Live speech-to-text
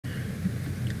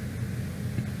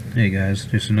Hey guys,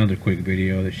 just another quick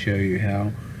video to show you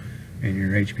how in your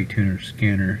HP Tuner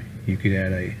scanner you could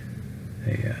add a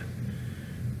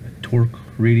torque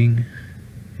reading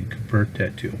and convert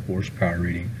that to a horsepower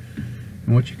reading.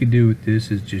 And what you could do with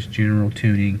this is just general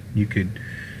tuning. You could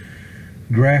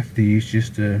graph these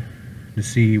just to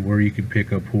see where you can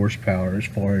pick up horsepower as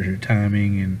far as your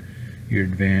timing and your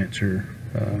advance or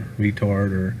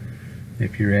retard, or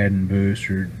if you're adding boost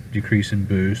or decreasing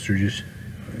boost, or just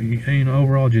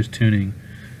overall just tuning.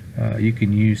 You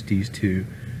can use these to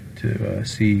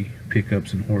see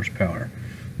pickups and horsepower.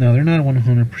 Now they're not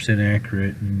 100%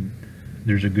 accurate, and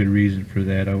there's a good reason for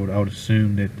that. I would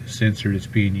assume that the sensor that's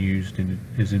being used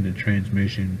is in the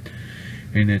transmission,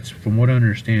 and it's, from what I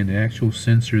understand, the actual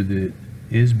sensor that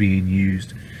is being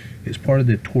used is part of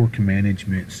the torque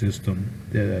management system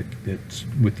that's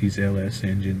with these LS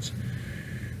engines.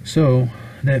 So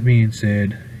that being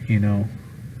said,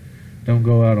 don't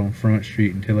go out on Front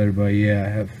Street and tell everybody, yeah, I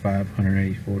have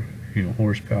 584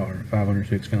 horsepower,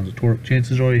 506 pounds of torque.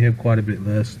 Chances are you have quite a bit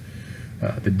less.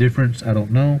 The difference, I don't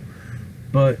know,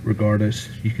 but regardless,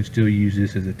 you can still use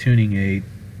this as a tuning aid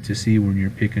to see when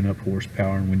you're picking up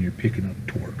horsepower and when you're picking up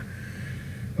torque.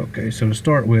 Okay, so to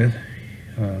start with,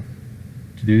 to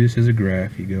do this as a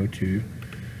graph, you go to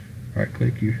right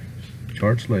click your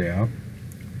charts layout,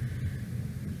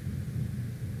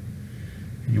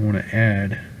 and you want to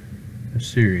add a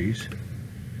series.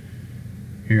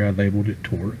 Here I labeled it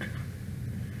torque,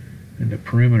 and the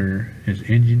perimeter is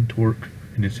engine torque,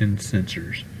 and it's in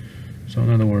sensors. So in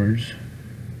other words,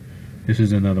 this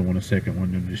is another one, a second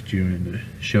one I'm just doing to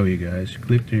show you guys.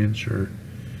 Click to insert.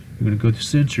 You're going to go to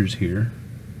sensors here,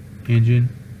 engine,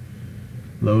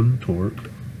 load and torque,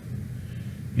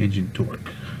 engine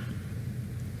torque.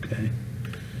 Okay.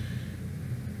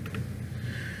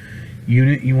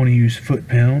 Unit, you want to use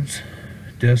foot-pounds.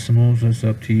 Decimals, that's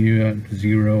up to you.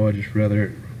 0, I just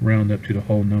rather round up to the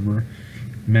whole number.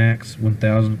 Max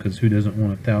 1,000, because who doesn't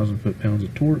want 1,000 foot-pounds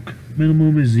of torque?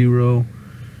 Minimum is 0,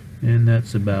 and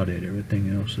that's about it.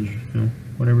 Everything else is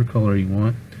whatever color you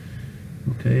want.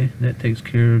 Okay, that takes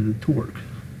care of the torque.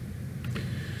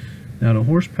 Now the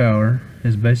horsepower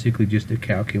is basically just a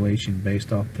calculation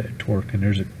based off that torque, and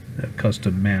there's a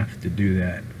custom math to do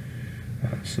that.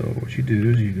 So what you do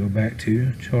is you go back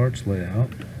to charts layout.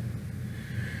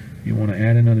 You want to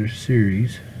add another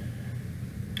series.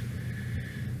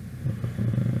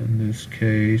 In this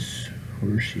case,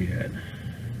 where's she at?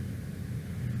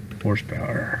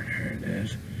 Horsepower. There it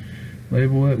is.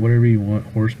 Label it whatever you want.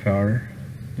 Horsepower.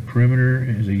 The perimeter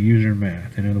is a user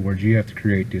math. In other words, you have to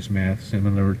create this math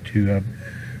similar to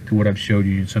what I've showed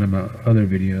you in some of my other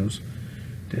videos.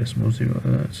 Decimal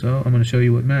 0. So I'm going to show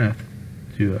you what math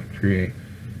to create.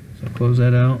 So close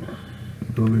that out.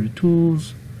 Go over to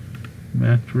tools.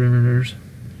 Math perimeters,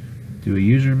 do a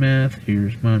user math.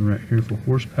 Here's mine right here for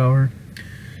horsepower.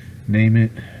 Name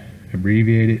it,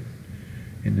 abbreviate it.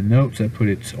 In the notes I put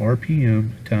it's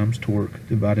RPM times torque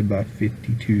divided by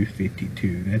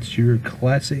 5252. That's your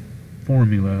classic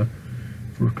formula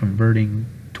for converting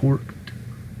torque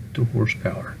to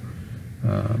horsepower.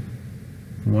 From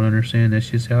what I understand,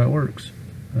 that's just how it works.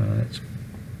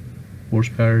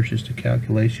 Horsepower is just a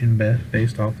calculation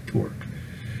based off the torque.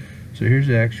 So here's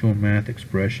the actual math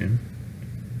expression.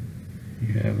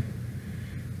 You have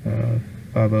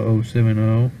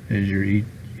 50070 is your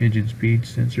engine speed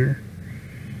sensor,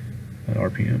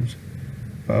 RPMs.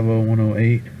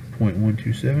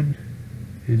 50108.127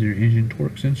 is your engine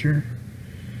torque sensor,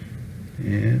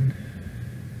 and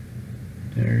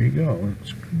there you go.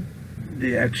 It's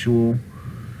the actual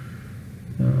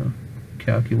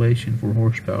calculation for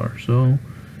horsepower. So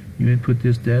you input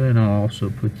this data, and I'll also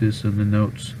put this in the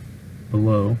notes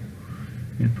below,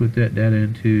 and put that data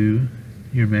into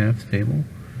your math table.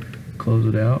 Close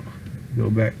it out, go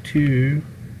back to your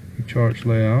charts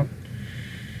layout,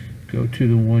 go to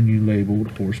the one you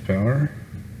labeled horsepower,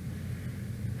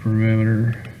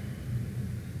 perimeter,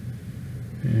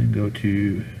 and go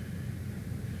to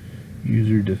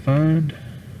user defined.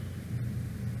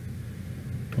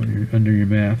 Under your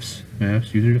maths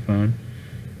user defined,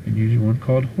 and use one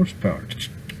called horsepower.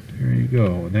 There you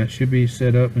go, and that should be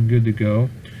set up and good to go.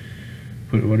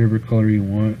 Put whatever color you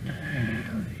want.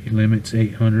 Your limit's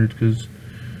 800 because,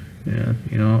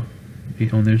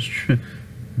 on this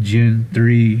Gen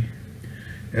 3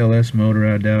 LS motor,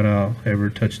 I doubt I'll ever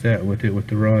touch that with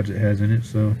the rods it has in it,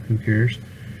 so who cares.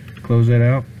 Close that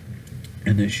out,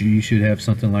 and then you should have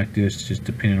something like this, just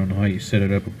depending on how you set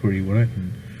it up or where you want it.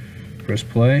 And press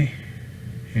play,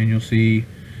 and you'll see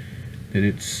that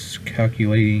it's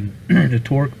calculating the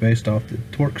torque based off the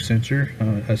torque sensor. I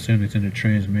assume it's in the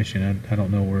transmission. I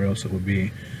don't know where else it would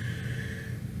be.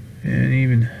 and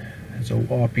even has a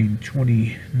whopping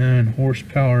 29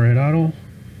 horsepower at idle.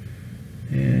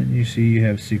 And you see you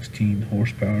have 16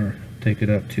 horsepower. Take it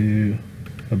up to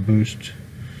a boost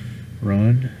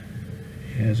run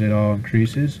as it all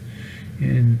increases.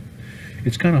 And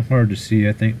it's kind of hard to see.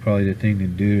 I think probably the thing to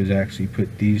do is actually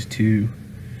put these two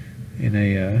in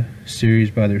a series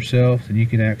by themselves, and you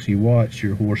can actually watch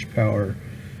your horsepower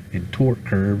and torque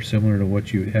curve similar to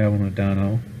what you would have on a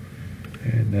dyno,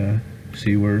 and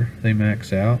see where they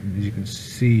max out. And as you can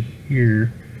see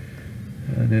here,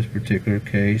 in this particular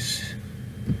case,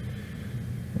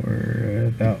 we're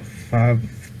about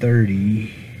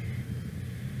 530.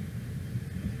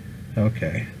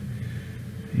 Okay,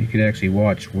 you could actually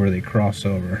watch where they cross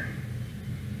over.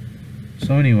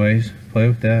 So anyways, play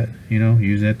with that, you know,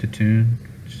 use that to tune,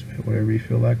 just whatever you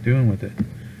feel like doing with it.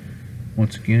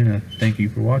 Once again, thank you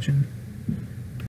for watching.